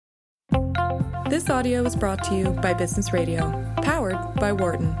This audio was brought to you by Business Radio, powered by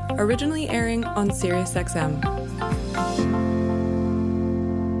Wharton, originally airing on SiriusXM.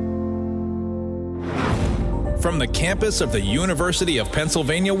 From the campus of the University of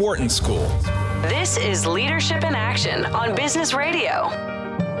Pennsylvania Wharton School. This is Leadership in Action on Business Radio.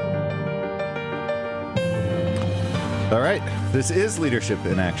 All right, this is Leadership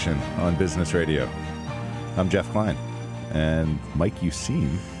in Action on Business Radio. I'm Jeff Klein, and Mike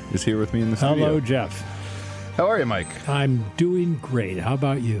Useem is here with me in the studio. Hello, Jeff. How are you, Mike? I'm doing great. How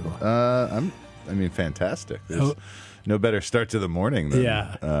about you? Fantastic. There's no better start to the morning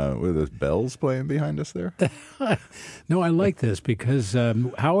than with those bells playing behind us there. No, I like this because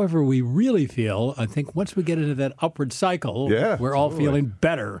however we really feel, I think once we get into that upward cycle, we're all feeling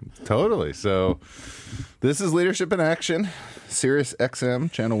better. Totally. So this is Leadership in Action,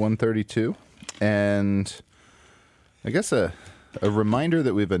 SiriusXM, channel 132. And I guess a reminder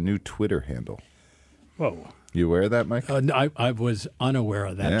that we have a new Twitter handle. Whoa. You aware of that, Mike? I was unaware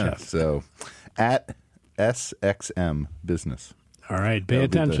of that, Jeff. So at SXM Business. All right. Pay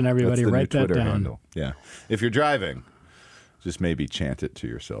attention, everybody. Write that down. Handle. Yeah. If you're driving, just maybe chant it to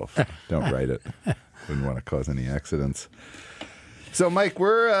yourself. Don't write it. Wouldn't want to cause any accidents. So, Mike,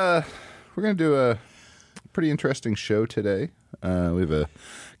 we're going to do a pretty interesting show today. We have a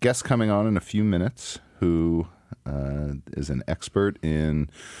guest coming on in a few minutes who is an expert in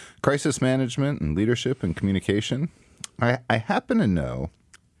crisis management and leadership and communication. I happen to know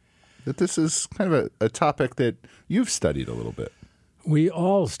that this is kind of a topic that you've studied a little bit. We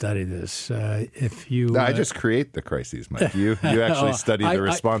all study this. I just create the crises, Mike. You actually study the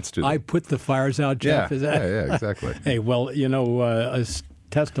response to them. I put the fires out, Jeff. Yeah, exactly. Hey, well, a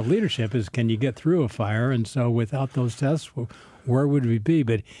test of leadership is, can you get through a fire? And so without those tests, where would we be?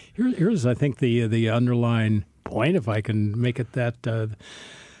 But here's, I think, the underlying point, if I can make it that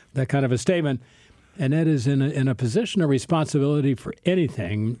kind of a statement, and that is in a position of responsibility for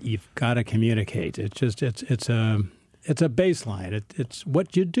anything, you've got to communicate. It's a baseline. It's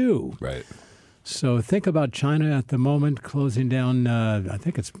what you do. Right. So think about China at the moment closing down. I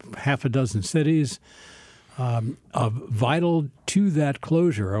think it's half a dozen cities. Vital to that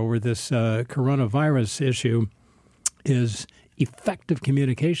closure over this coronavirus issue is effective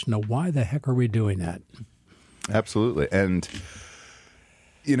communication of why the heck are we doing that? Absolutely. And,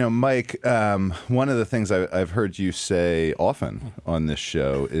 Mike, one of the things I've heard you say often on this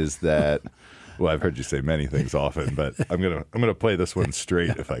show is that, well, I've heard you say many things often, but I'm gonna play this one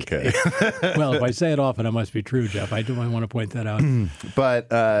straight if I can. Well, if I say it often, it must be true, Jeff. I want to point that out. But,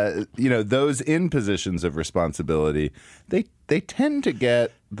 those in positions of responsibility, they tend to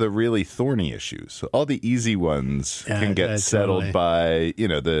get the really thorny issues. All the easy ones can get settled by,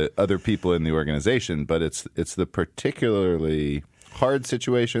 the other people in the organization, but it's the particularly hard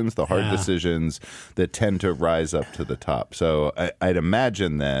situations, the hard decisions that tend to rise up to the top. So I'd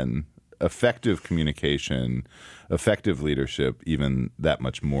imagine then effective communication, effective leadership, even that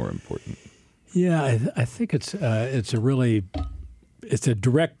much more important. Yeah, I think it's a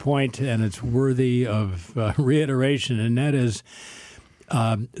direct point, and it's worthy of reiteration, and that is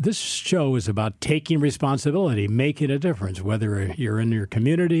this show is about taking responsibility, making a difference, whether you're in your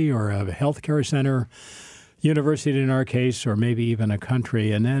community or a healthcare center, university in our case, or maybe even a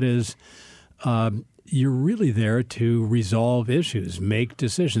country, and that is you're really there to resolve issues, make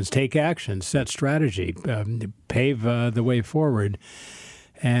decisions, take action, set strategy, pave the way forward.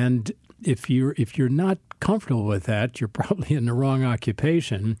 And if you're not comfortable with that, you're probably in the wrong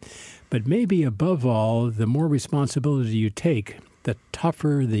occupation. But maybe above all, the more responsibility you take, the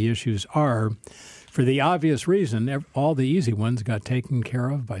tougher the issues are. For the obvious reason, all the easy ones got taken care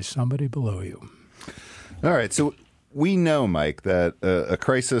of by somebody below you. All right. So we know, Mike, that a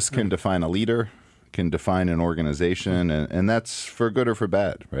crisis can define a leader, can define an organization, and that's for good or for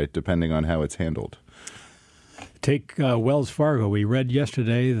bad, right, depending on how it's handled. Take Wells Fargo. We read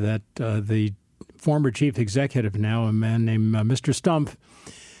yesterday that the former chief executive now, a man named Mr. Stump,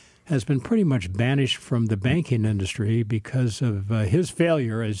 has been pretty much banished from the banking industry because of his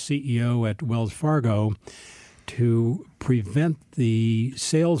failure as CEO at Wells Fargo to prevent the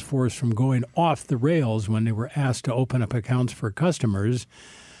sales force from going off the rails when they were asked to open up accounts for customers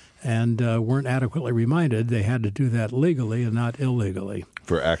and weren't adequately reminded they had to do that legally and not illegally.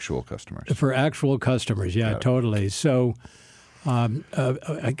 For actual customers. For actual customers, yeah, totally. So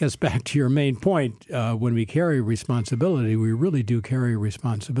I guess back to your main point, when we carry responsibility, we really do carry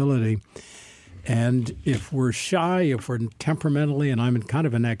responsibility. And if we're shy, if we're temperamentally, and I'm kind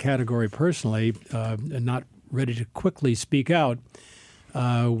of in that category personally, and not ready to quickly speak out,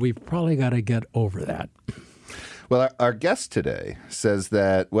 we've probably got to get over that. Well, our guest today says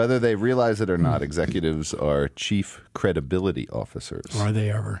that whether they realize it or not, executives are chief credibility officers. Are they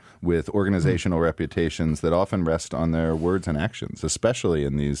ever? With organizational reputations that often rest on their words and actions, especially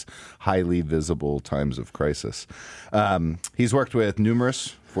in these highly visible times of crisis. He's worked with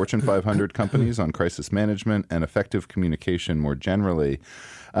numerous Fortune 500 companies on crisis management and effective communication more generally.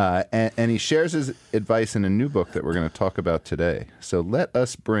 And he shares his advice in a new book that we're going to talk about today. So let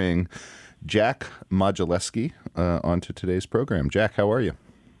us bring Jack Modzelewski onto today's program. Jack, how are you?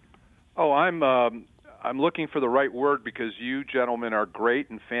 Oh, I'm looking for the right word because you gentlemen are great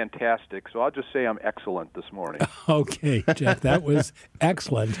and fantastic. So I'll just say I'm excellent this morning. Okay, Jack, that was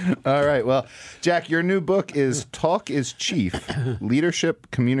excellent. All right. Well, Jack, your new book is Talk is Chief, Leadership,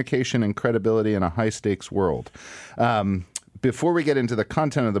 Communication, and Credibility in a High-Stakes World. Before we get into the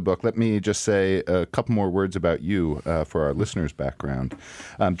content of the book, let me just say a couple more words about you for our listeners' background.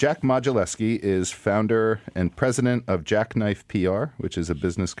 Jack Modzelewski is founder and president of Jackknife PR, which is a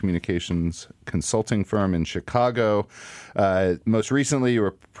business communications consulting firm in Chicago. Most recently, you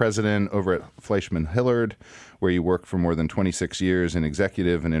were president over at Fleishman Hillard, where you worked for more than 26 years in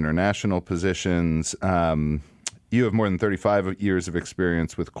executive and international positions. You have more than 35 years of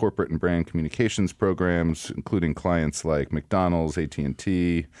experience with corporate and brand communications programs, including clients like McDonald's,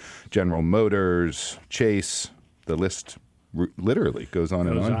 AT&T, General Motors, Chase. The list literally goes on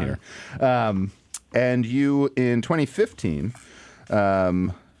and on here. And you, in 2015,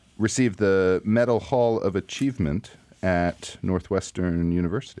 received the Medal Hall of Achievement at Northwestern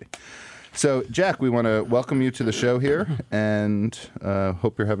University. So, Jack, we want to welcome you to the show here and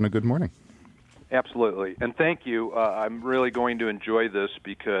hope you're having a good morning. Absolutely. And thank you. I'm really going to enjoy this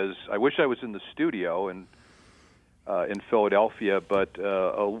because I wish I was in the studio in Philadelphia, but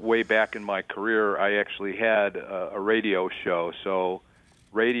way back in my career, I actually had a radio show. So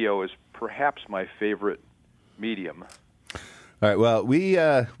radio is perhaps my favorite medium. All right. Well,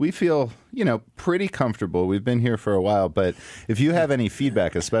 we feel, pretty comfortable. We've been here for a while, but if you have any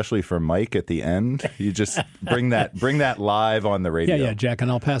feedback, especially for Mike at the end, you just bring that live on the radio. Yeah, Jack, and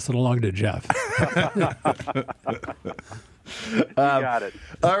I'll pass it along to Jeff. You got it.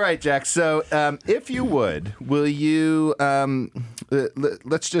 All right, Jack. So if you would, will you,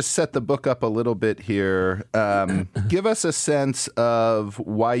 let's just set the book up a little bit here. Give us a sense of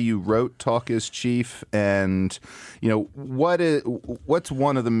why you wrote Talk is Chief and, what's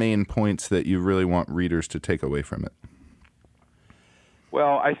one of the main points that you really want readers to take away from it?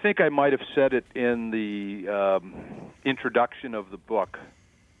 Well, I think I might have said it in the introduction of the book.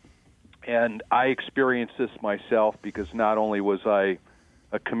 And I experienced this myself because not only was I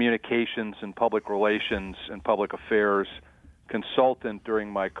a communications and public relations and public affairs consultant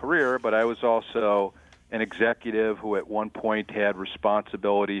during my career, but I was also an executive who at one point had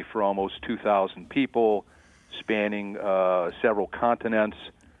responsibility for almost 2,000 people spanning several continents.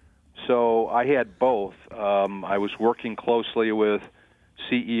 So I had both. I was working closely with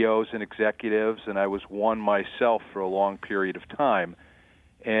CEOs and executives, and I was one myself for a long period of time.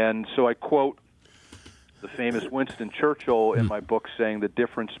 And so I quote the famous Winston Churchill in my book saying the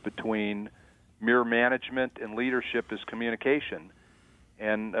difference between mere management and leadership is communication.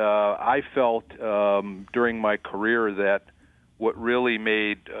 And I felt during my career that what really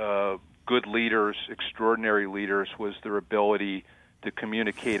made good leaders, extraordinary leaders, was their ability to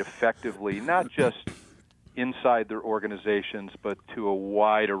communicate effectively, not just inside their organizations, but to a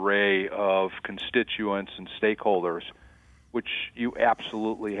wide array of constituents and stakeholders, which you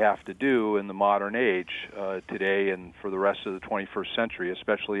absolutely have to do in the modern age today and for the rest of the 21st century,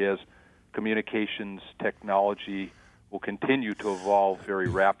 especially as communications technology will continue to evolve very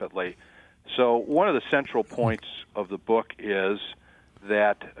rapidly. So one of the central points of the book is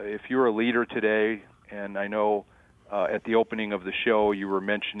that if you're a leader today, and I know at the opening of the show you were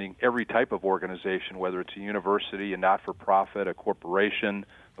mentioning every type of organization, whether it's a university, a not-for-profit, a corporation,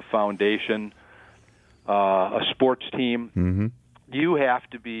 a foundation, a sports team, you have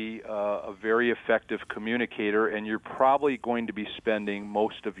to be a very effective communicator, and you're probably going to be spending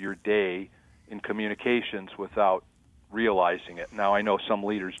most of your day in communications without realizing it. Now, I know some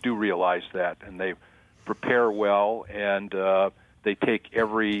leaders do realize that, and they prepare well, and they take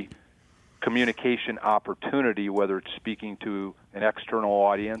every communication opportunity, whether it's speaking to an external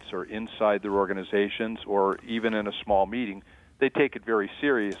audience or inside their organizations or even in a small meeting. They take it very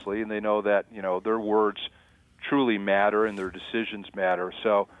seriously, and they know that their words truly matter and their decisions matter.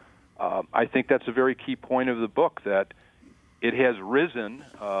 So I think that's a very key point of the book, that it has risen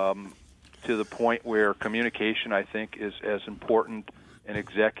to the point where communication, I think, is as important an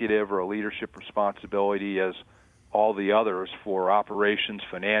executive or a leadership responsibility as all the others for operations,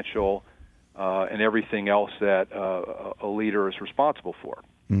 financial, and everything else that a leader is responsible for.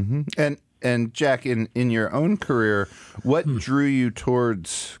 Mm-hmm. And Jack, in your own career, what drew you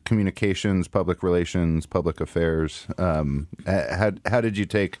towards communications, public relations, public affairs? How did you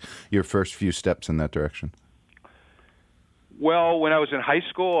take your first few steps in that direction? Well, when I was in high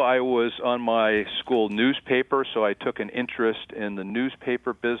school, I was on my school newspaper, so I took an interest in the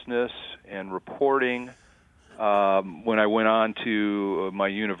newspaper business and reporting. When I went on to my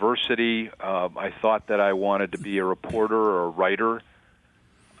university, I thought that I wanted to be a reporter or a writer.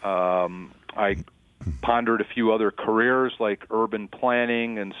 I pondered a few other careers like urban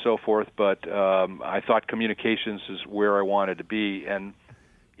planning and so forth, but I thought communications is where I wanted to be. And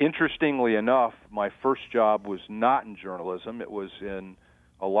interestingly enough, my first job was not in journalism. It was in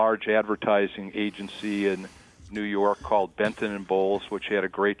a large advertising agency in New York called Benton and Bowles, which had a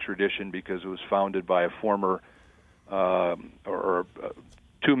great tradition because it was founded by a former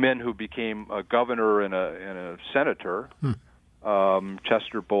two men who became a governor and a senator,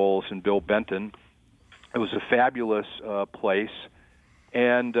 Chester Bowles and Bill Benton. It was a fabulous place.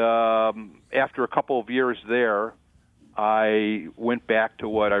 And after a couple of years there, I went back to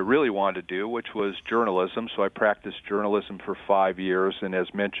what I really wanted to do, which was journalism. So I practiced journalism for 5 years, and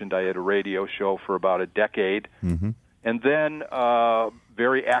as mentioned, I had a radio show for about a decade. Mm-hmm. And then,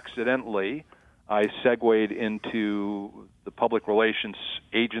 very accidentally, I segued into the public relations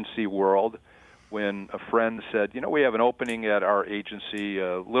agency world when a friend said, we have an opening at our agency,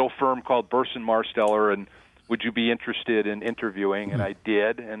 a little firm called Burson Marsteller, and would you be interested in interviewing? Mm-hmm. And I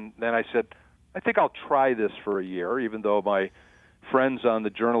did. And then I said, I think I'll try this for a year, even though my friends on the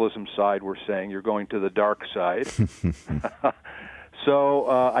journalism side were saying you're going to the dark side. So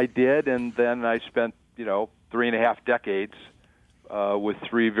I did, and then I spent, 3.5 decades with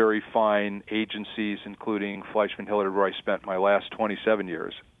 3 very fine agencies, including Fleischman Hillard, where I spent my last 27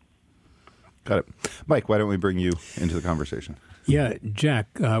 years. Got it. Mike, why don't we bring you into the conversation? Yeah, Jack,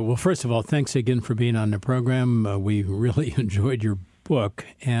 well, first of all, thanks again for being on the program. We really enjoyed your book,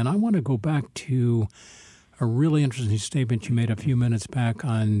 and I want to go back to a really interesting statement you made a few minutes back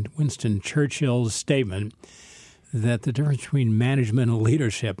on Winston Churchill's statement that the difference between management and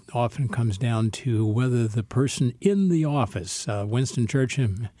leadership often comes down to whether the person in the office, Winston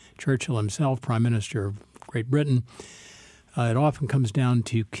Churchill himself, Prime Minister of Great Britain, it often comes down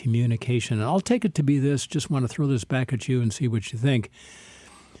to communication. And I'll take it to be this, just want to throw this back at you and see what you think.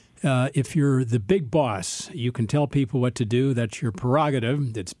 If you're the big boss, you can tell people what to do. That's your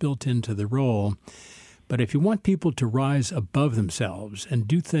prerogative. It's built into the role. But if you want people to rise above themselves and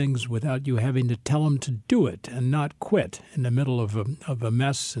do things without you having to tell them to do it and not quit in the middle of a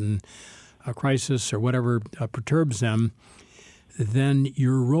mess and a crisis or whatever perturbs them, then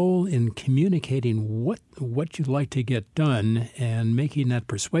your role in communicating what you'd like to get done and making that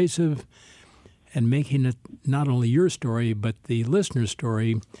persuasive and making it not only your story but the listener's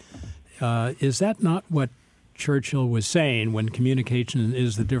story, is that not what Churchill was saying when communication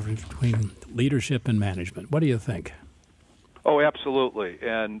is the difference between leadership and management? What do you think? Oh, absolutely.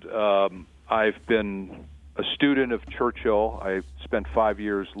 And I've been a student of Churchill. I spent 5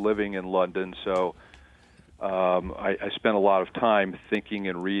 years living in London, so I spent a lot of time thinking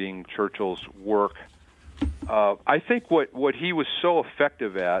and reading Churchill's work. I think what he was so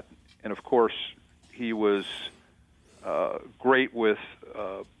effective at, and of course he was great with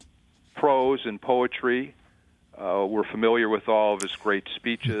prose and poetry. We're familiar with all of his great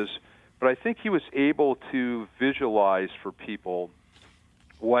speeches, but I think he was able to visualize for people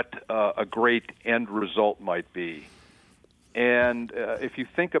what a great end result might be. And if you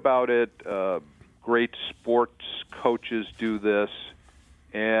think about it, great sports coaches do this,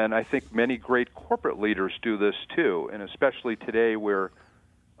 and I think many great corporate leaders do this too, and especially today where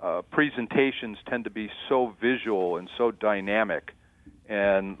presentations tend to be so visual and so dynamic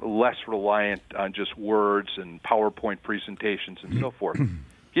and less reliant on just words and PowerPoint presentations and so forth.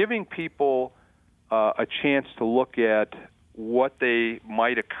 Giving people a chance to look at what they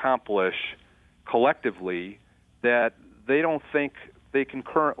might accomplish collectively that they don't think they can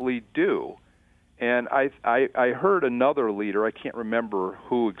currently do. And I heard another leader, I can't remember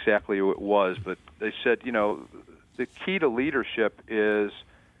who exactly it was, but they said, the key to leadership is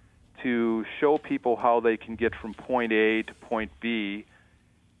to show people how they can get from point A to point B,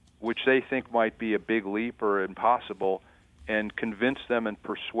 which they think might be a big leap or impossible, and convince them and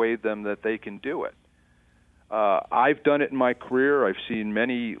persuade them that they can do it. I've done it in my career. I've seen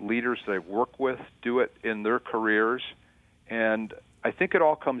many leaders that I've worked with do it in their careers, and I think it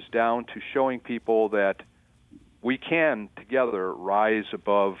all comes down to showing people that we can together rise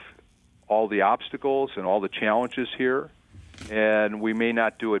above all the obstacles and all the challenges here, And we may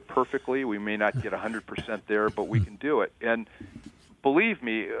not do it perfectly. We may not get 100% there, but we can do it. And believe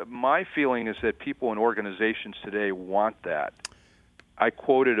me, my feeling is that people in organizations today want that. I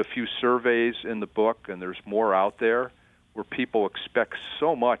quoted a few surveys in the book, and there's more out there, where people expect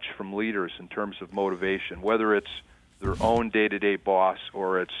so much from leaders in terms of motivation, whether it's their own day-to-day boss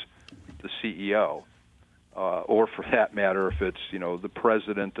or it's the CEO, or for that matter, if it's the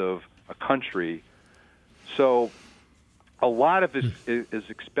president of a country. So a lot of it is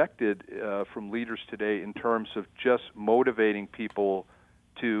expected from leaders today in terms of just motivating people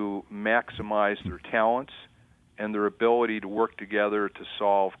to maximize their talents and their ability to work together to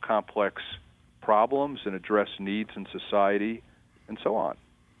solve complex problems and address needs in society and so on.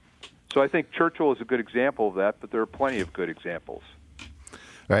 So I think Churchill is a good example of that, but there are plenty of good examples.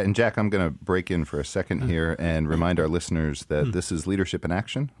 All right, and Jack, I'm going to break in for a second here and remind our listeners that this is Leadership in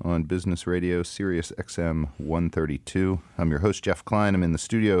Action on Business Radio, Sirius XM 132. I'm your host, Jeff Klein. I'm in the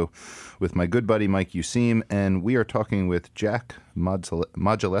studio with my good buddy, Mike Useem, and we are talking with Jack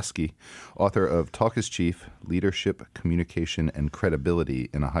Modzelewski, author of Talk is Chief, Leadership, Communication, and Credibility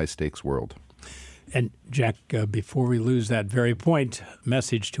in a High-Stakes World. And Jack, before we lose that very point,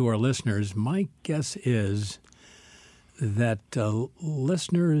 message to our listeners, my guess is that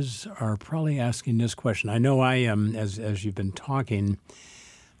listeners are probably asking this question. I know I am, as you've been talking.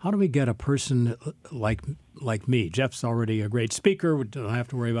 How do we get a person like me? Jeff's already a great speaker. We don't have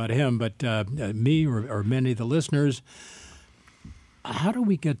to worry about him. But me or many of the listeners, how do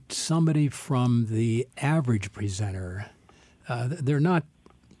we get somebody from the average presenter? They're not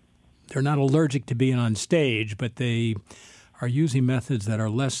allergic to being on stage, but they are using methods that are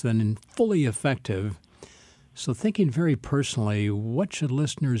less than fully effective. So thinking very personally, what should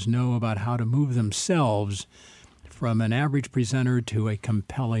listeners know about how to move themselves from an average presenter to a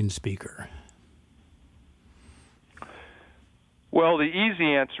compelling speaker? Well, the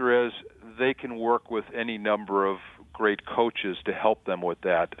easy answer is they can work with any number of great coaches to help them with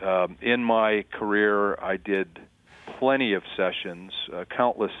that. In my career, I did plenty of sessions,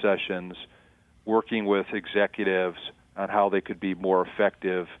 countless sessions, working with executives on how they could be more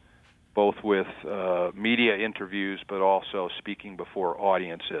effective, both with media interviews but also speaking before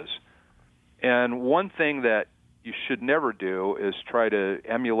audiences. And one thing that you should never do is try to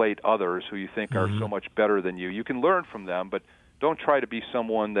emulate others who you think are so much better than you. You can learn from them, but don't try to be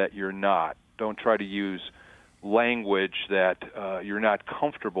someone that you're not. Don't try to use language that you're not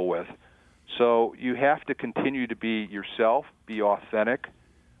comfortable with. So you have to continue to be yourself, be authentic,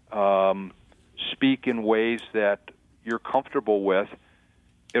 speak in ways that you're comfortable with.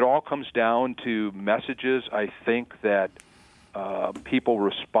 It all comes down to messages, I think, that people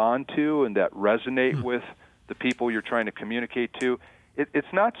respond to and that resonate with the people you're trying to communicate to.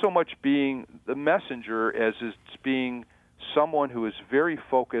 It's not so much being the messenger as it's being someone who is very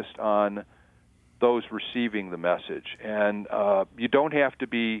focused on those receiving the message. And you don't have to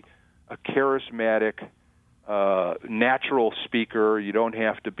be a charismatic, natural speaker. You don't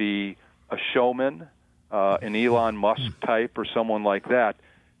have to be a showman, an Elon Musk type or someone like that,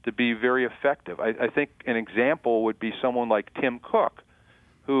 to be very effective. I think an example would be someone like Tim Cook,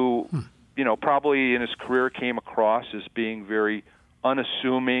 who, probably in his career came across as being very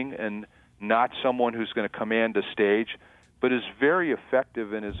unassuming and not someone who's going to command a stage, but is very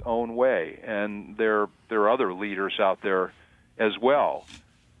effective in his own way. And there are other leaders out there as well,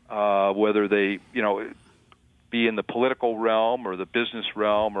 whether they, be in the political realm or the business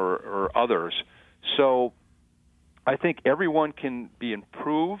realm or others. So I think everyone can be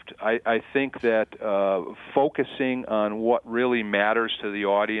improved. I think that focusing on what really matters to the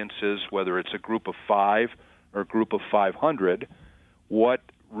audiences, whether it's a group of 5 or a group of 500, what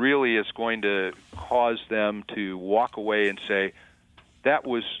really is going to cause them to walk away and say, that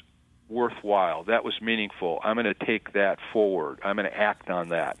was worthwhile, that was meaningful, I'm going to take that forward, I'm going to act on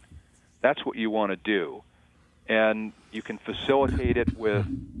that. That's what you want to do. And you can facilitate it with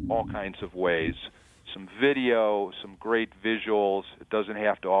all kinds of ways. Some video, some great visuals. It doesn't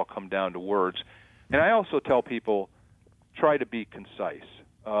have to all come down to words. And I also tell people, try to be concise.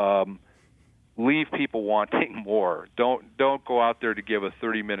 Leave people wanting more. Don't go out there to give a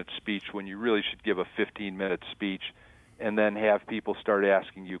 30-minute speech when you really should give a 15-minute speech and then have people start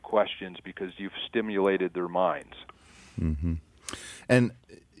asking you questions because you've stimulated their minds. Mm-hmm. And,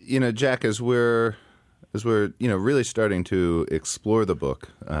 Jack, as we're really starting to explore the book,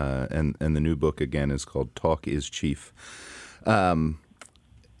 and the new book again is called Talk is Chief.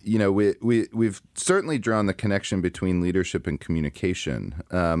 We've certainly drawn the connection between leadership and communication.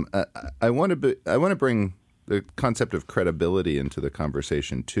 I want to bring the concept of credibility into the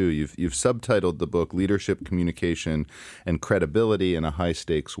conversation too. You've subtitled the book "Leadership, Communication, and Credibility in a High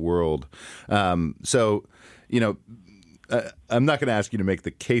Stakes World." So, I'm not going to ask you to make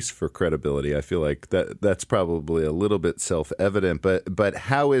the case for credibility. I feel like that's probably a little bit self-evident. But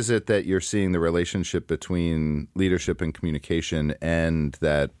how is it that you're seeing the relationship between leadership and communication and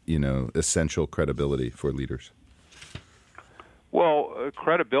that essential credibility for leaders? Well,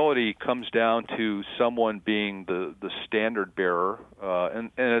 credibility comes down to someone being the standard bearer, and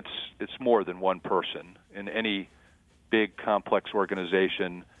it's more than one person. In any big, complex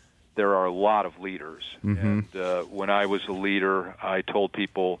organization, there are a lot of leaders. And when I was a leader, I told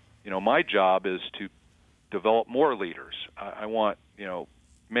people, my job is to develop more leaders. I want,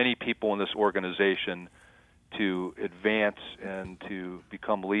 many people in this organization to advance and to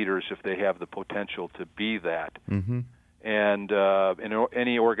become leaders if they have the potential to be that. And in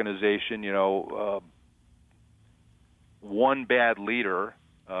any organization, one bad leader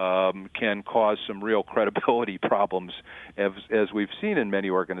can cause some real credibility problems, as we've seen in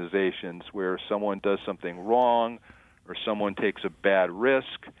many organizations, where someone does something wrong, or someone takes a bad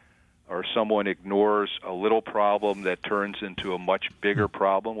risk, or someone ignores a little problem that turns into a much bigger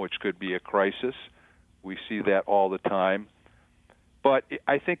problem, which could be a crisis. We see that all the time. But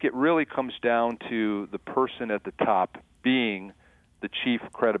I think it really comes down to the person at the top being the chief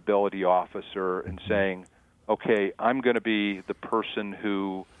credibility officer and saying, okay, I'm going to be the person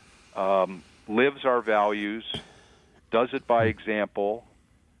who lives our values, does it by example.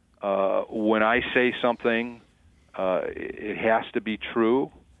 When I say something, it has to be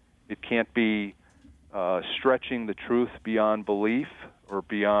true. It can't be stretching the truth beyond belief or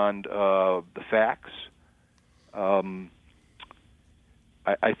beyond the facts. I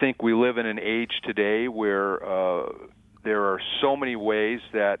think we live in an age today where there are so many ways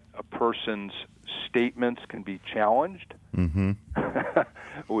that a person's statements can be challenged. We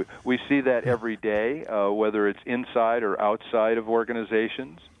see that every day, whether it's inside or outside of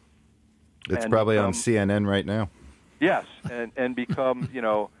organizations. It's probably on CNN right now. Yes, and become,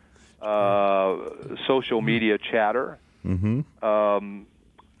 social media chatter.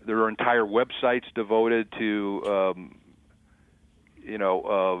 There are entire websites devoted to,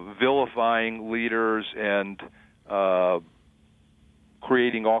 vilifying leaders and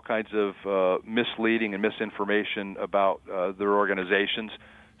creating all kinds of misleading and misinformation about their organizations.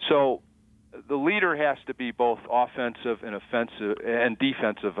 So the leader has to be both offensive and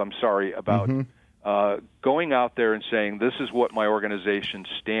defensive. About going out there and saying, this is what my organization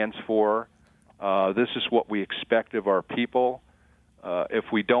stands for. This is what we expect of our people.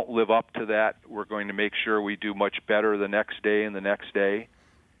 If we don't live up to that, we're going to make sure we do much better the next day and the next day.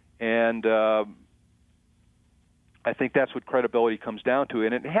 And I think that's what credibility comes down to,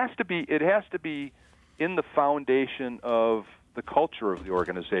 and it has to be in the foundation of the culture of the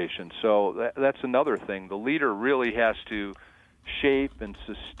organization. So that's another thing. The leader really has to shape and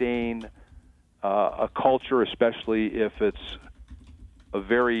sustain a culture, especially if it's a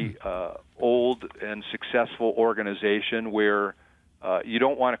very old and successful organization where you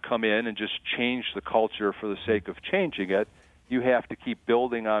don't want to come in and just change the culture for the sake of changing it. You have to keep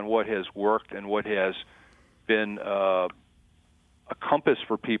building on what has worked and what has been a compass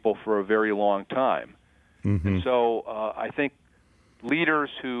for people for a very long time. And so I think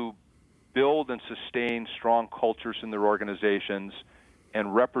leaders who build and sustain strong cultures in their organizations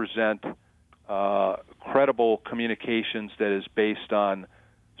and represent credible communications that is based on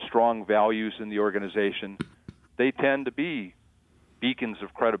strong values in the organization, they tend to be beacons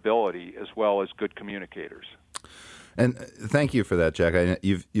of credibility as well as good communicators. And thank you for that, Jack.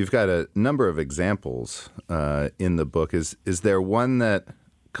 You've got a number of examples in the book. Is there one that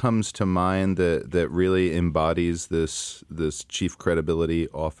comes to mind that really embodies this chief credibility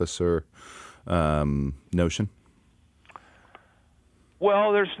officer notion?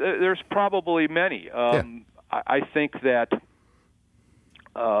 Well, there's probably many. I think that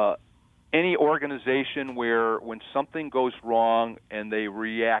any organization when something goes wrong and they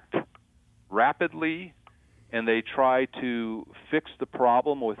react rapidly and they try to fix the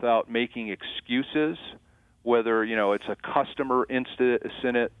problem without making excuses, whether it's a customer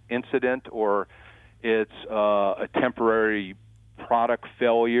incident or it's a temporary product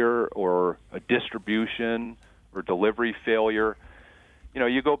failure or a distribution or delivery failure.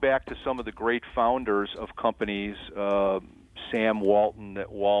 You go back to some of the great founders of companies, Sam Walton at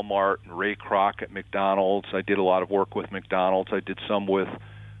Walmart and Ray Kroc at McDonald's. I did a lot of work with McDonald's. I did some with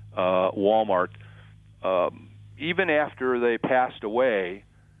Walmart. Even after they passed away,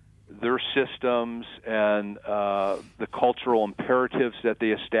 their systems and the cultural imperatives that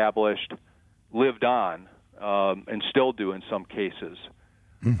they established lived on and still do in some cases.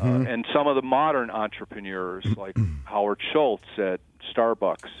 And some of the modern entrepreneurs, like Howard Schultz at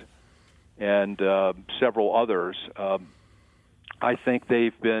Starbucks and several others, I think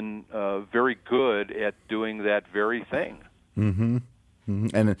they've been very good at doing that very thing. Mm-hmm.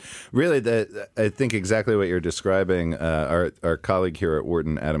 Mm-hmm. And really, I think exactly what you're describing. Our colleague here at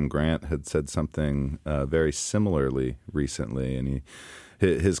Wharton, Adam Grant, had said something very similarly recently, and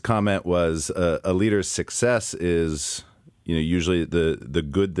his comment was a leader's success is, usually the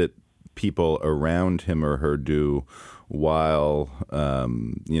good that people around him or her do while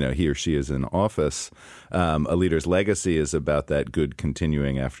he or she is in office. A leader's legacy is about that good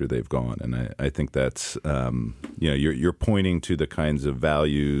continuing after they've gone, and I think that's you're pointing to the kinds of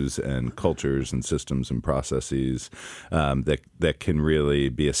values and cultures and systems and processes that can really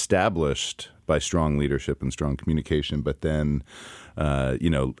be established by strong leadership and strong communication, but then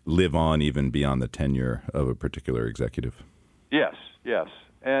live on even beyond the tenure of a particular executive. Yes,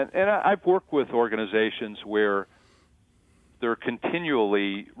 and I've worked with organizations where they're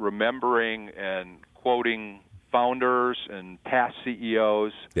continually remembering and quoting founders and past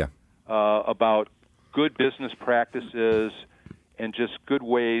CEOs about good business practices and just good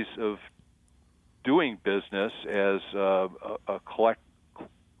ways of doing business as a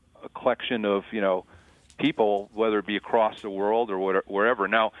collection of people, whether it be across the world or wherever.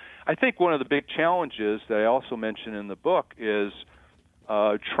 Now, I think one of the big challenges that I also mention in the book is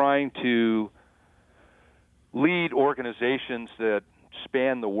trying to lead organizations that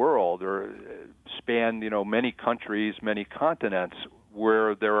span the world or span, many countries, many continents,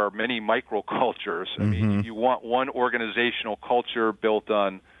 where there are many microcultures. I mean, you want one organizational culture built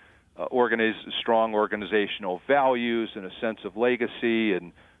on strong organizational values and a sense of legacy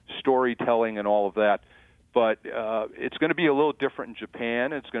and storytelling and all of that. But it's going to be a little different in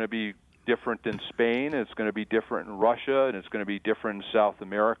Japan. It's going to be different in Spain. It's going to be different in Russia, and it's going to be different in South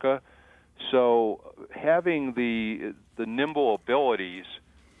America. So having the nimble abilities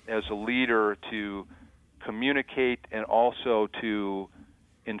as a leader to communicate and also to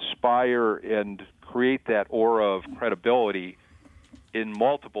inspire and create that aura of credibility in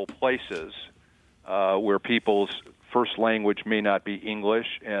multiple places where people's first language may not be English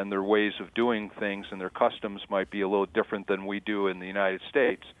and their ways of doing things and their customs might be a little different than we do in the United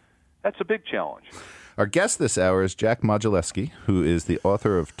States, that's a big challenge. Our guest this hour is Jack Modzelewski, who is the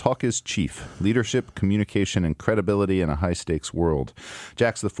author of Talk is Chief, Leadership, Communication, and Credibility in a High-Stakes World.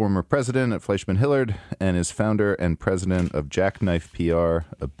 Jack's the former president at Fleischman Hillard and is founder and president of Jackknife PR,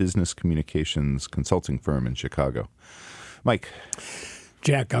 a business communications consulting firm in Chicago. Mike.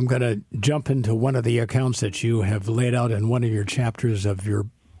 Jack, I'm going to jump into one of the accounts that you have laid out in one of your chapters of your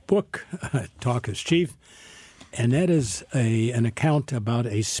book, Talk is Chief. And that is an account about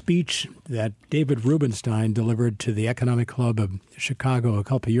a speech that David Rubenstein delivered to the Economic Club of Chicago a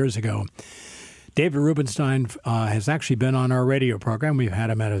couple of years ago. David Rubenstein has actually been on our radio program. We've had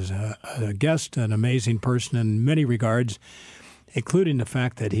him as a guest, an amazing person in many regards, including the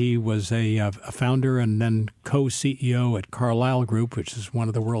fact that he was a founder and then co-CEO at Carlyle Group, which is one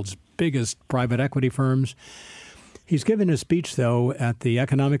of the world's biggest private equity firms. He's given a speech, though, at the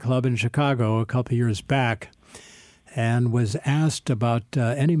Economic Club in Chicago a couple of years back, and was asked about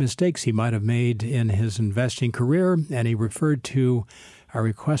any mistakes he might have made in his investing career, and he referred to a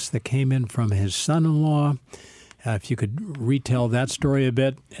request that came in from his son-in-law, if you could retell that story a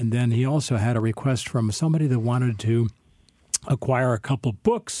bit. And then he also had a request from somebody that wanted to acquire a couple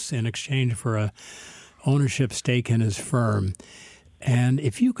books in exchange for a ownership stake in his firm. And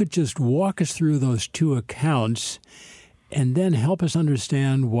if you could just walk us through those two accounts and then help us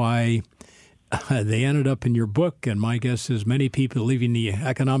understand why they ended up in your book, and my guess is many people leaving the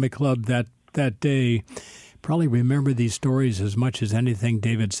Economic Club that day probably remember these stories as much as anything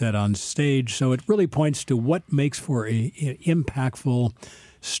David said on stage. So it really points to what makes for a impactful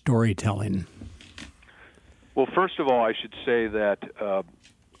storytelling. Well, first of all, I should say that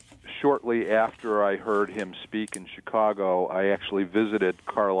shortly after I heard him speak in Chicago, I actually visited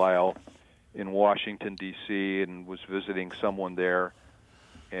Carlyle in Washington, D.C., and was visiting someone there,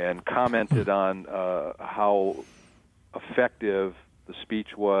 and commented on how effective the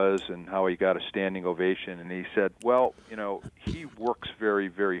speech was and how he got a standing ovation. And he said, well, he works very,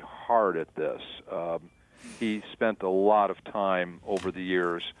 very hard at this. He spent a lot of time over the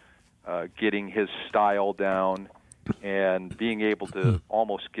years getting his style down and being able to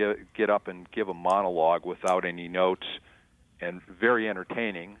almost get up and give a monologue without any notes, and very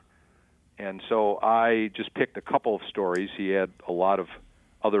entertaining. And so I just picked a couple of stories. He had a lot of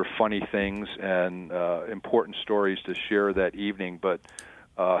other funny things and important stories to share that evening, but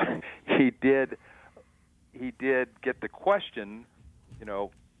he did he did get the question,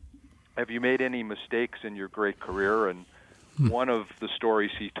 have you made any mistakes in your great career? And one of the stories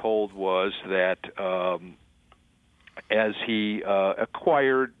he told was that as he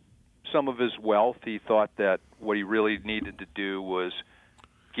acquired some of his wealth, he thought that what he really needed to do was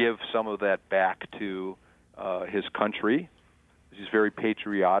give some of that back to his country. He's very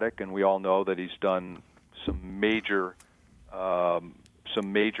patriotic, and we all know that he's done some major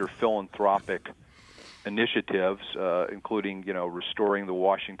philanthropic initiatives, including restoring the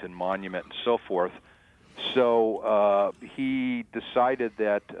Washington Monument and so forth. So he decided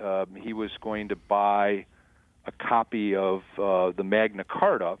that he was going to buy a copy of the Magna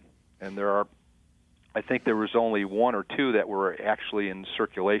Carta, and I think there was only one or two that were actually in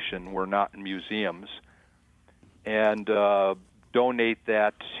circulation, were not in museums, and donate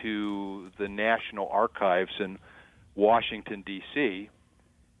that to the National Archives in Washington, D.C.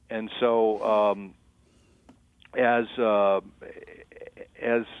 And so as that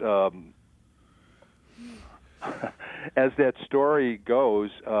story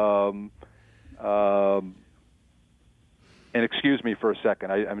goes, and excuse me for a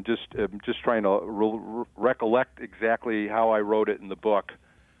second, I'm just trying to recollect exactly how I wrote it in the book.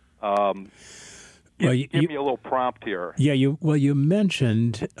 Give me a little prompt here. Yeah, you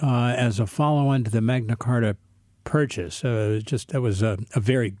mentioned as a follow-on to the Magna Carta purchase, that was a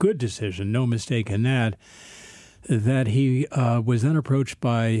very good decision, no mistake in that. That he was then approached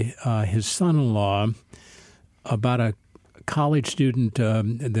by his son-in-law about a college student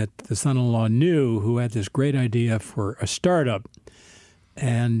that the son-in-law knew who had this great idea for a startup.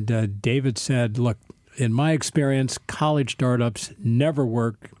 And David said, look, in my experience, college startups never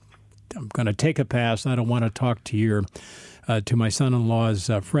work. I'm going to take a pass. I don't want to talk to my son-in-law's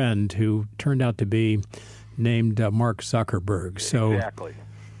friend, who turned out to be named Mark Zuckerberg. So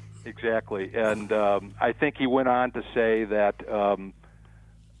Exactly. And I think he went on to say that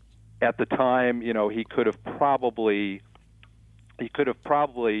at the time, he could have probably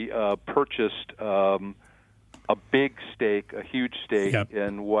purchased a big stake, a huge stake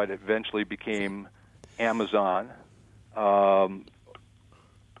in what eventually became Amazon. No,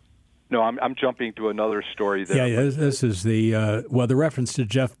 I'm jumping to another story there. Yeah, this is the reference to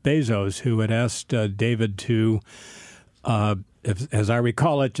Jeff Bezos, who had asked David to, as I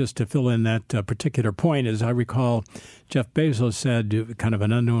recall it, just to fill in that particular point, as I recall, Jeff Bezos said, kind of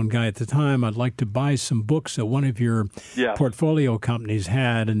an unknown guy at the time, I'd like to buy some books that one of your portfolio companies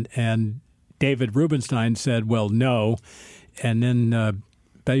had, and David Rubenstein said, well, no. And then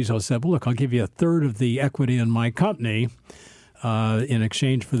Bezos said, well, look, I'll give you a third of the equity in my company in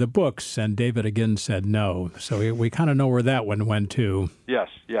exchange for the books, and David again said no. So we kind of know where that one went to. Yes.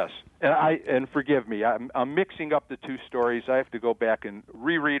 And forgive me, I'm mixing up the two stories. I have to go back and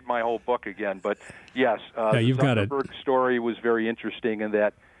reread my whole book again. But yes, you've got it. The Zuckerberg story was very interesting in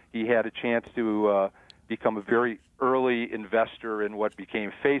that he had a chance to become a very early investor in what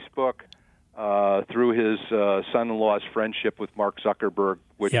became Facebook through his son-in-law's friendship with Mark Zuckerberg,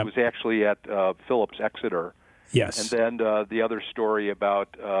 which was actually at Phillips Exeter. Yes. And then the other story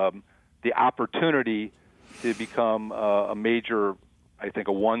about the opportunity to become a major, I think,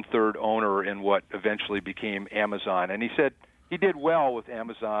 a one-third owner in what eventually became Amazon. And he said he did well with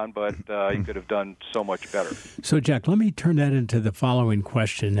Amazon, but he could have done so much better. So, Jack, let me turn that into the following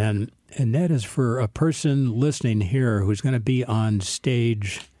question, and that is for a person listening here who's going to be on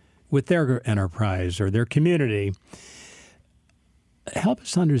stage with their enterprise or their community. Help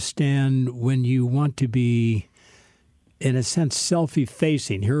us understand when you want to be, in a sense,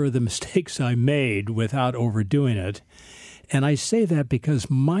 self-effacing. Here are the mistakes I made without overdoing it. And I say that because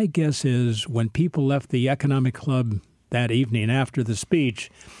my guess is when people left the economic club that evening after the speech,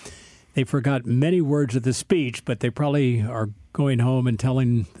 they forgot many words of the speech, but they probably are going home and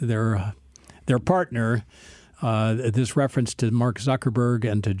telling their partner this reference to Mark Zuckerberg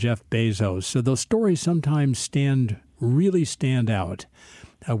and to Jeff Bezos. So those stories sometimes really stand out.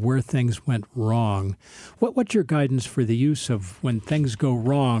 Where things went wrong. What's your guidance for the use of when things go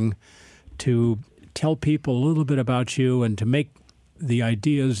wrong to tell people a little bit about you and to make the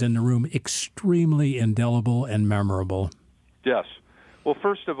ideas in the room extremely indelible and memorable? Yes. Well,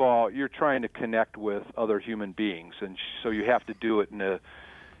 first of all, you're trying to connect with other human beings, and so you have to do it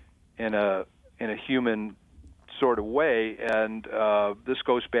in a human sort of way. And this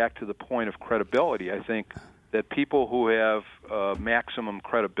goes back to the point of credibility. I think that people who have maximum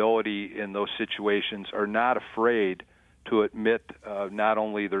credibility in those situations are not afraid to admit not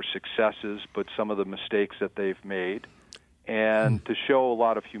only their successes but some of the mistakes that they've made, and to show a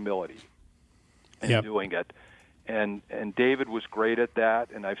lot of humility in doing it. And David was great at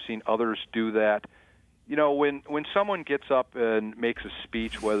that, and I've seen others do that. when someone gets up and makes a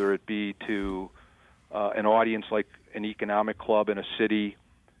speech, whether it be to an audience like an economic club in a city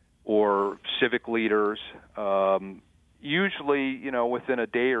or civic leaders, usually, within a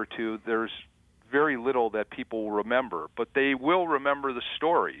day or two, there's very little that people will remember, but they will remember the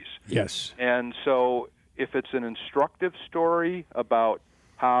stories. Yes. And so if it's an instructive story about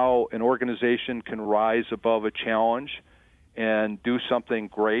how an organization can rise above a challenge and do something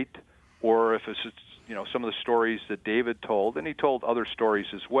great, or if it's some of the stories that David told, and he told other stories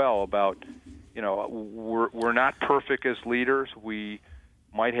as well about, we're not perfect as leaders. We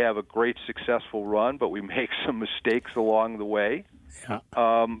might have a great successful run, but we make some mistakes along the way. Yeah.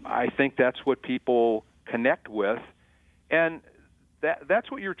 I think that's what people connect with, and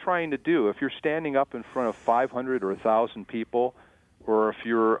that's what you're trying to do. If you're standing up in front of 500 or 1,000 people, or if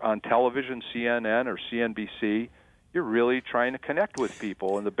you're on television, CNN or CNBC, you're really trying to connect with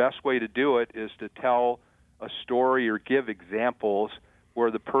people, and the best way to do it is to tell a story or give examples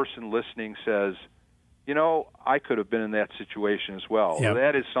where the person listening says, I could have been in that situation as well. Yep.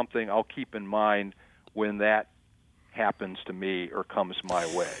 That is something I'll keep in mind when that happens to me or comes my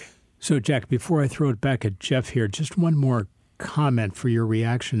way. So, Jack, before I throw it back at Jeff here, just one more comment for your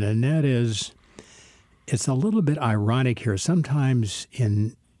reaction, and that is, it's a little bit ironic here. Sometimes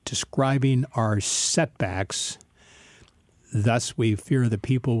in describing our setbacks, thus we fear that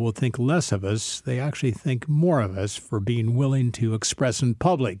people will think less of us. They actually think more of us for being willing to express in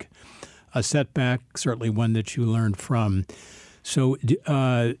public a setback, certainly one that you learned from. So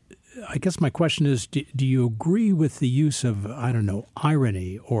I guess my question is, do you agree with the use of,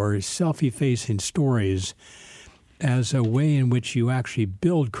 irony or self-effacing stories as a way in which you actually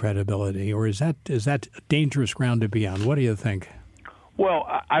build credibility, or is that dangerous ground to be on? What do you think? Well,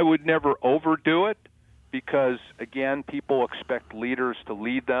 I would never overdo it because, again, people expect leaders to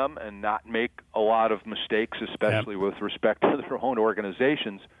lead them and not make a lot of mistakes, especially with respect to their own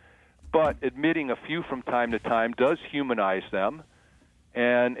organizations. But admitting a few from time to time does humanize them.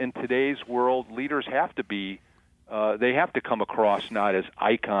 And in today's world, leaders have to be, they have to come across not as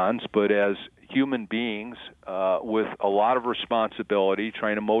icons, but as human beings with a lot of responsibility,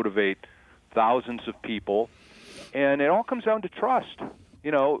 trying to motivate thousands of people. And it all comes down to trust.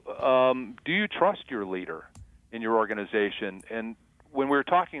 Do you trust your leader in your organization? And when we were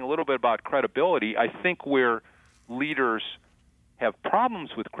talking a little bit about credibility, I think where leaders have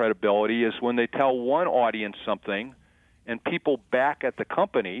problems with credibility is when they tell one audience something and people back at the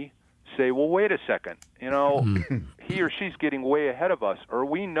company say, well, wait a second, he or she's getting way ahead of us, or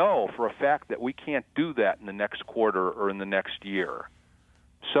we know for a fact that we can't do that in the next quarter or in the next year.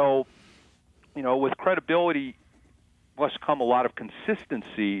 So, with credibility must come a lot of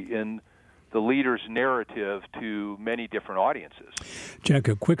consistency in the leader's narrative to many different audiences. Jack,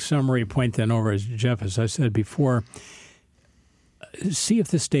 a quick summary point then over, Jeff, as I said before, see if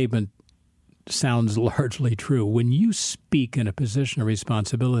this statement sounds largely true. When you speak in a position of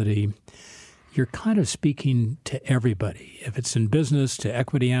responsibility, you're kind of speaking to everybody. If it's in business, to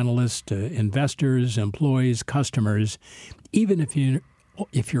equity analysts, to investors, employees, customers, even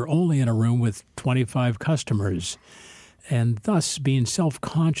if you're only in a room with 25 customers, and thus being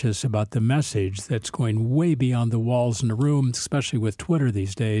self-conscious about the message that's going way beyond the walls in the room, especially with Twitter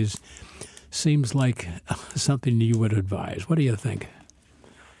these days, seems like something you would advise. What do you think?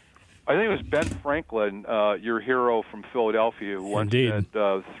 I think it was Ben Franklin, your hero from Philadelphia, who once said,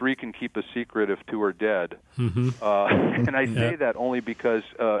 3 can keep a secret if 2 are dead. Mm-hmm. And I say that only because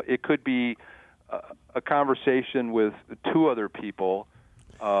it could be a conversation with 2 other people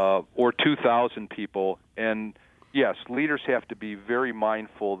or 2,000 people. And, yes, leaders have to be very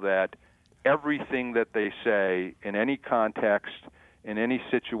mindful that everything that they say in any context, in any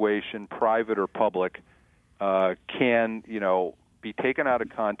situation, private or public, can, be taken out of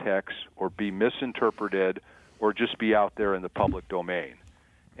context or be misinterpreted or just be out there in the public domain.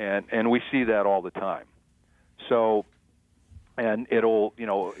 And we see that all the time. So, and it'll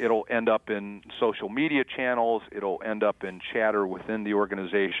end up in social media channels, it'll end up in chatter within the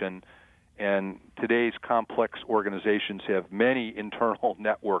organization, and today's complex organizations have many internal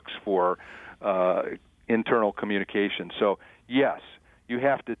networks for internal communication. So, yes, you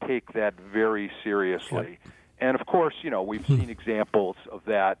have to take that very seriously. Yep. And, of course, we've seen examples of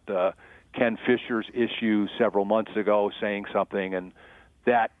that. Ken Fisher's issue several months ago saying something, and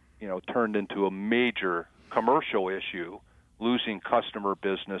that, turned into a major commercial issue, losing customer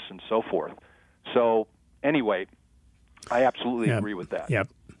business and so forth. So, anyway, I absolutely agree with that. Yep.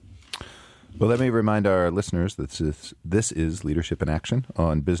 Well, let me remind our listeners that this is Leadership in Action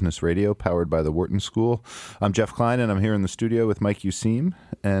on Business Radio, powered by the Wharton School. I'm Jeff Klein, and I'm here in the studio with Mike Useem.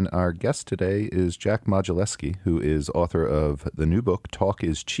 And our guest today is Jack Modzelewski, who is author of the new book, Talk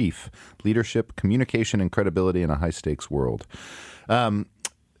is Chief, Leadership, Communication, and Credibility in a High-Stakes World.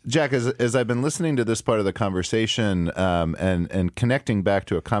 Jack, as I've been listening to this part of the conversation and connecting back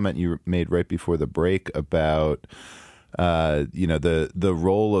to a comment you made right before the break about the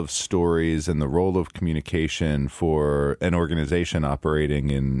role of stories and the role of communication for an organization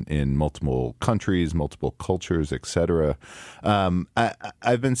operating in multiple countries, multiple cultures, et cetera.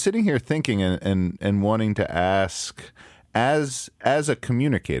 I've been sitting here thinking and wanting to ask, as a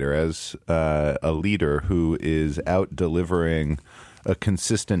communicator, as a leader who is out delivering a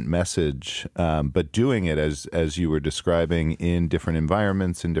consistent message, but doing it as you were describing in different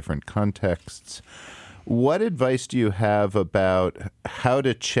environments, in different contexts. What advice do you have about how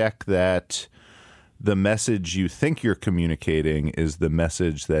to check that the message you think you're communicating is the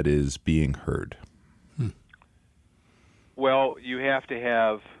message that is being heard? Well, you have to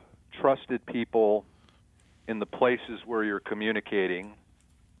have trusted people in the places where you're communicating,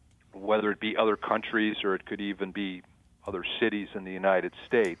 whether it be other countries or it could even be other cities in the United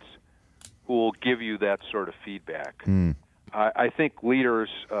States, who will give you that sort of feedback. I think leaders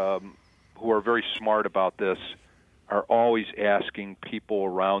who are very smart about this are always asking people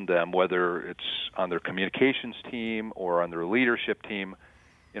around them, whether it's on their communications team or on their leadership team,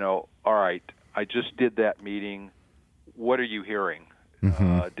 all right, I just did that meeting. What are you hearing?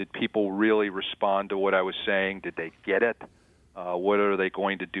 Did people really respond to what I was saying? Did they get it? What are they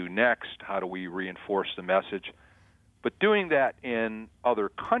going to do next? How do we reinforce the message? But doing that in other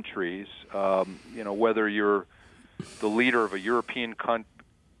countries, whether you're the leader of a European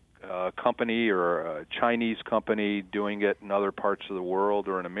company or a Chinese company doing it in other parts of the world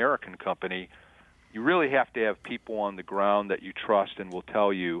or an American company, you really have to have people on the ground that you trust and will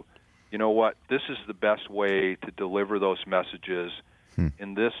tell you, you know what, this is the best way to deliver those messages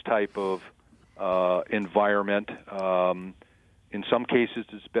in this type of environment. In some cases,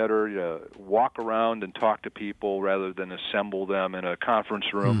 it's better to walk around and talk to people rather than assemble them in a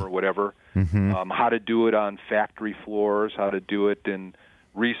conference room or whatever. How to do it on factory floors, how to do it in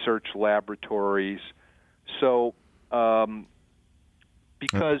research laboratories. So,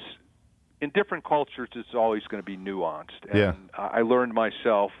 because in different cultures, it's always going to be nuanced. And I learned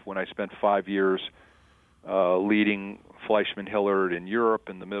myself when I spent 5 years leading Fleischmann Hillard in Europe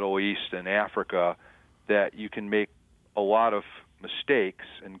and the Middle East and Africa that you can make a lot of mistakes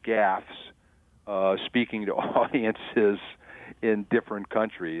and gaffes speaking to audiences in different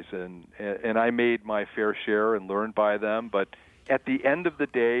countries. And I made my fair share and learned by them. But at the end of the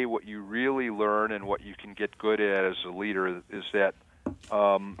day, what you really learn and what you can get good at as a leader is that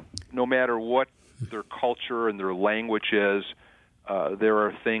no matter what their culture and their language is, there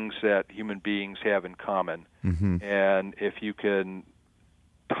are things that human beings have in common. And if you can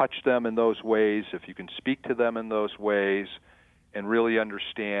touch them in those ways, if you can speak to them in those ways, and really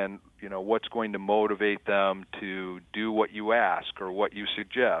understand, what's going to motivate them to do what you ask or what you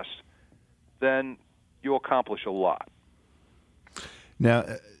suggest, then you'll accomplish a lot. Now,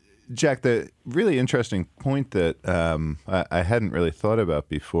 Jack, the really interesting point that I hadn't really thought about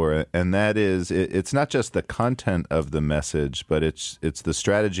before, and that is it's not just the content of the message, but it's the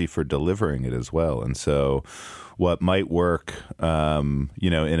strategy for delivering it as well. And so what might work, in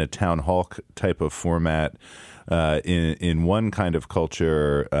a town hall type of format in one kind of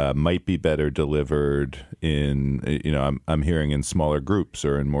culture might be better delivered in, I'm hearing in smaller groups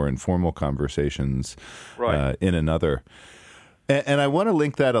or in more informal conversations in another. And I want to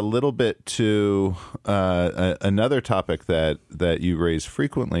link that a little bit to another topic that you raise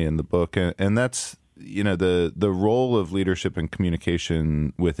frequently in the book, and that's the role of leadership and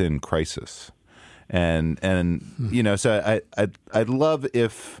communication within crisis, and so I'd love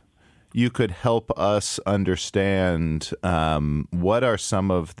if you could help us understand what are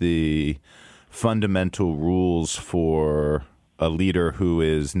some of the fundamental rules for a leader who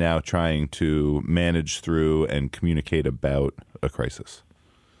is now trying to manage through and communicate about a crisis?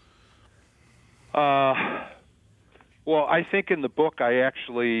 Well, I think in the book I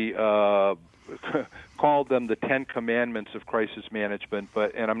actually called them the 10 Commandments of Crisis Management,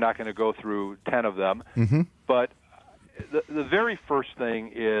 and I'm not going to go through 10 of them. But the very first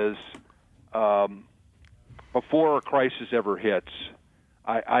thing is before a crisis ever hits,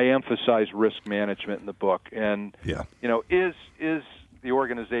 I emphasize risk management in the book, and is the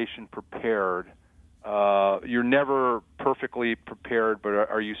organization prepared? You're never perfectly prepared, but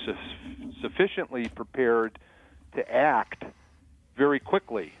are you sufficiently prepared to act very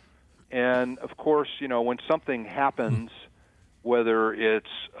quickly And, of course, when something happens, whether it's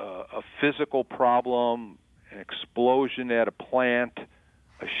a physical problem, an explosion at a plant,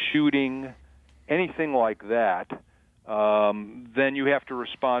 a shooting, anything like that, then you have to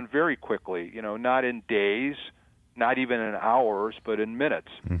respond very quickly, not in days, not even in hours, but in minutes.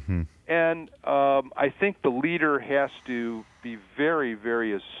 Mm-hmm. And I think the leader has to be very,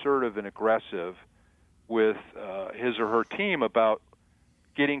 very assertive and aggressive with his or her team about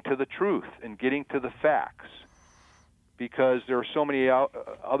getting to the truth and getting to the facts, because there are so many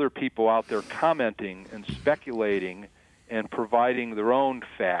other people out there commenting and speculating and providing their own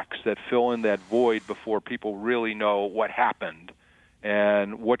facts that fill in that void before people really know what happened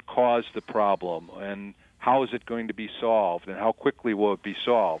and what caused the problem and how is it going to be solved and how quickly will it be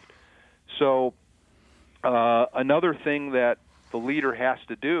solved. So another thing that the leader has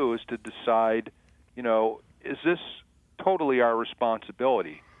to do is to decide, is this totally our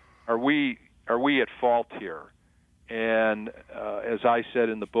responsibility? Are we at fault here? And as I said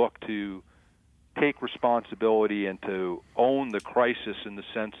in the book, to take responsibility and to own the crisis in the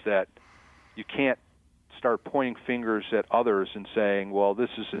sense that you can't start pointing fingers at others and saying, well, this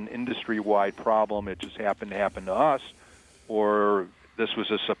is an industry-wide problem, it just happened to happen to us, or this was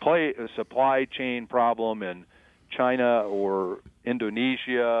a supply chain problem in China or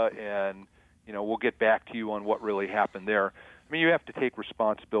Indonesia, and we'll get back to you on what really happened there. I mean, you have to take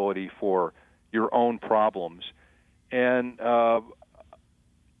responsibility for your own problems, and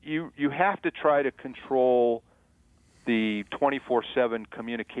you have to try to control the 24/7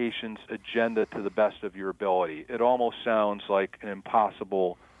 communications agenda to the best of your ability. It almost sounds like an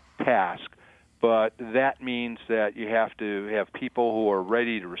impossible task, but that means that you have to have people who are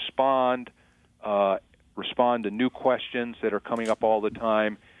ready to respond to new questions that are coming up all the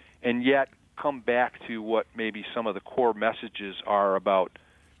time, and yet come back to what maybe some of the core messages are about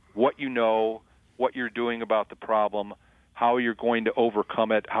what you know, what you're doing about the problem, how you're going to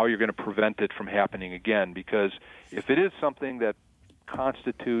overcome it, how you're going to prevent it from happening again. Because if it is something that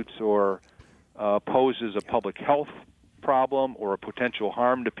constitutes or poses a public health problem or a potential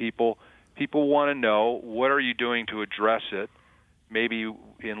harm to people, people want to know, what are you doing to address it, maybe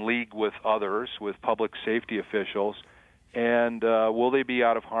in league with others, with public safety officials, and will they be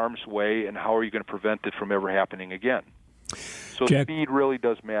out of harm's way, and how are you going to prevent it from ever happening again? So Jack, speed really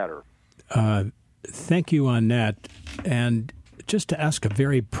does matter. Thank you on that. And just to ask a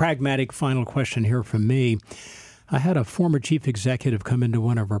very pragmatic final question here from me, I had a former chief executive come into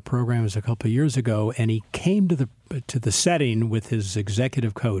one of our programs a couple of years ago, and he came to the setting with his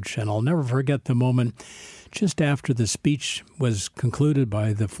executive coach. And I'll never forget the moment just after the speech was concluded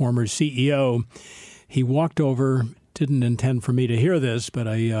by the former CEO. He walked over, didn't intend for me to hear this, but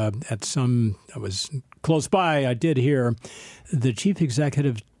I was close by, I did hear the chief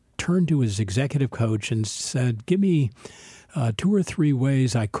executive turned to his executive coach and said, give me 2 or 3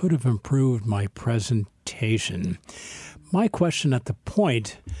 ways I could have improved my presentation. My question at the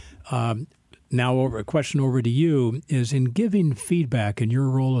point, a question over to you, is in giving feedback in your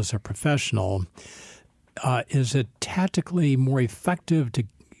role as a professional, is it tactically more effective to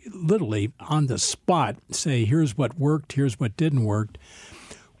literally on the spot say, here's what worked, here's what didn't work,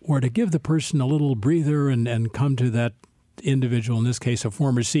 or to give the person a little breather and come to that individual, in this case a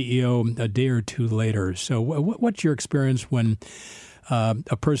former CEO, a day or two later? So what's your experience when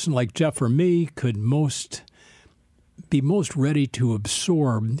a person like Jeff or me could be most ready to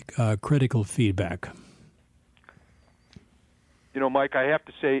absorb critical feedback? Mike, I have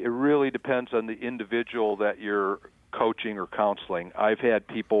to say it really depends on the individual that you're coaching or counseling. I've had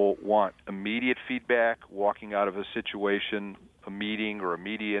people want immediate feedback, walking out of a situation, a meeting or a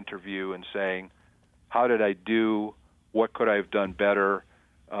media interview, and saying, how did I do? What could I have done better?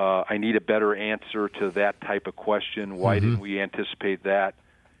 I need a better answer to that type of question. Why didn't we anticipate that?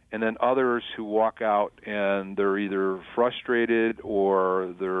 And then others who walk out and they're either frustrated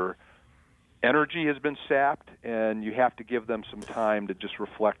or their energy has been sapped, and you have to give them some time to just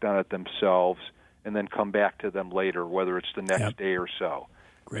reflect on it themselves and then come back to them later, whether it's the next day or so.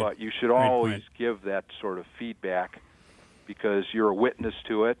 Great. But you should always give that sort of feedback, because you're a witness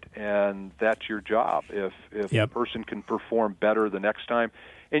to it, and that's your job. If a person can perform better the next time,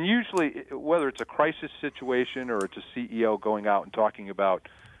 and usually whether it's a crisis situation or it's a CEO going out and talking about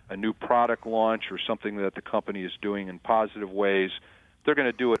a new product launch or something that the company is doing in positive ways, they're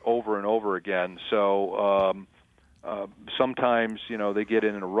going to do it over and over again. So sometimes, they get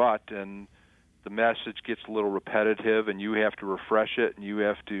in a rut and the message gets a little repetitive, and you have to refresh it, and you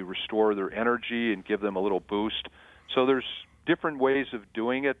have to restore their energy and give them a little boost. So there's different ways of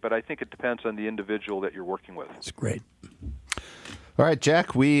doing it, but I think it depends on the individual that you're working with. That's great. All right,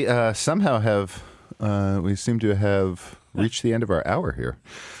 Jack, we somehow have, we seem to have reached the end of our hour here.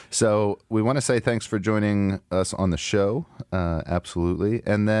 So we want to say thanks for joining us on the show, absolutely.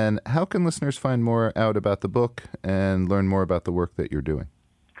 And then how can listeners find more out about the book and learn more about the work that you're doing?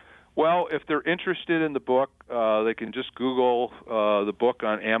 Well, if they're interested in the book, they can just Google the book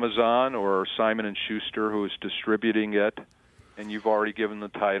on Amazon or Simon & Schuster, who is distributing it. And you've already given the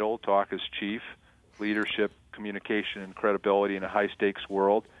title, Talk as Chief, Leadership, Communication, and Credibility in a High-Stakes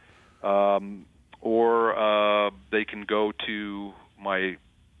World. Or they can go to my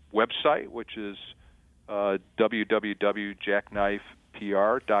website, which is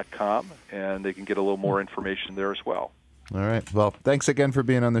www.jackknifepr.com, and they can get a little more information there as well. All right. Well, thanks again for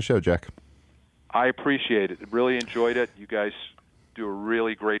being on the show, Jack. I appreciate it. Really enjoyed it. You guys do a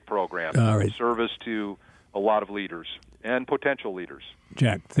really great program. All right. Service to a lot of leaders and potential leaders.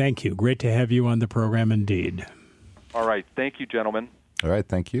 Jack, thank you. Great to have you on the program indeed. All right. Thank you, gentlemen. All right.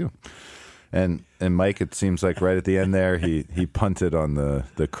 Thank you. And Mike, it seems like right at the end there, he punted on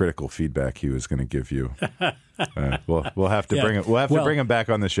the critical feedback he was going to give you. We'll have to bring him. We'll have to bring him back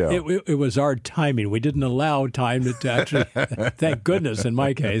on the show. It was our timing. We didn't allow time to actually. Thank goodness, in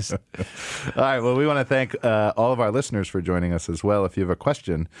my case. All right. Well, we want to thank all of our listeners for joining us as well. If you have a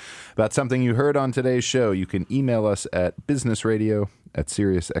question about something you heard on today's show, you can email us at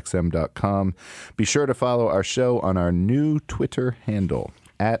businessradio@SiriusXM.com. Be sure to follow our show on our new Twitter handle,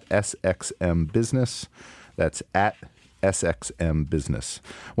 at SXM Business. That's at SXM Business.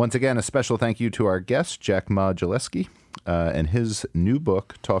 Once again, a special thank you to our guest, Jack Modzelewski, and his new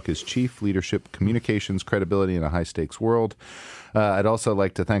book, Talk as Chief, Leadership, Communications, Credibility in a High-Stakes World. I'd also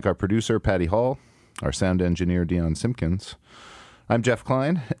like to thank our producer, Patty Hall, our sound engineer, Dion Simpkins. I'm Jeff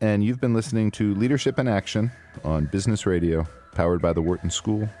Klein, and you've been listening to Leadership in Action on Business Radio, powered by the Wharton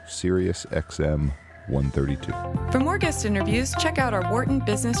School, Sirius XM 132. For more guest interviews, check out our Wharton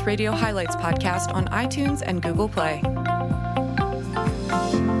Business Radio Highlights podcast on iTunes and Google Play.